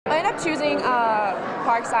choosing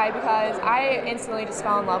Parkside because I instantly just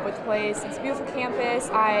fell in love with the place. It's a beautiful campus.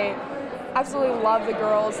 I absolutely love the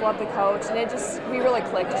girls, love the coach, and we really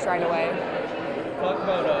clicked just right away. Talk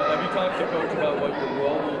about, have you talked to coach about what your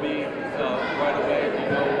role will be right away? Do you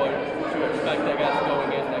know what to expect, I guess,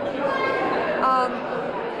 going in next year?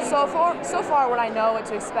 So far, what I know what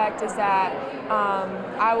to expect is that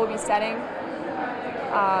I will be setting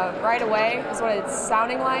right away, is what it's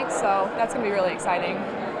sounding like, so that's going to be really exciting.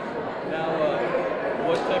 Now,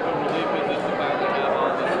 what type of relief is this to finally have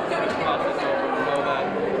all this process over and know that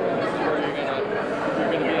this is where you're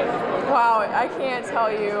gonna be at this point? Wow, I can't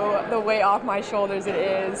tell you the weight off my shoulders it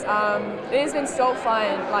is. It has been so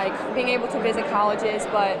fun, like being able to visit colleges,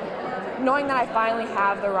 but knowing that I finally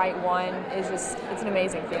have the right one is it's an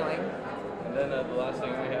amazing feeling. And then the last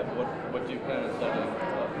thing we have, what do you plan on studying?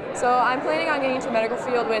 So I'm planning on getting into the medical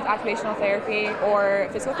field with occupational therapy or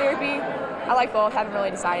physical therapy. I like both, haven't really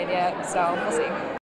decided yet, so we'll see.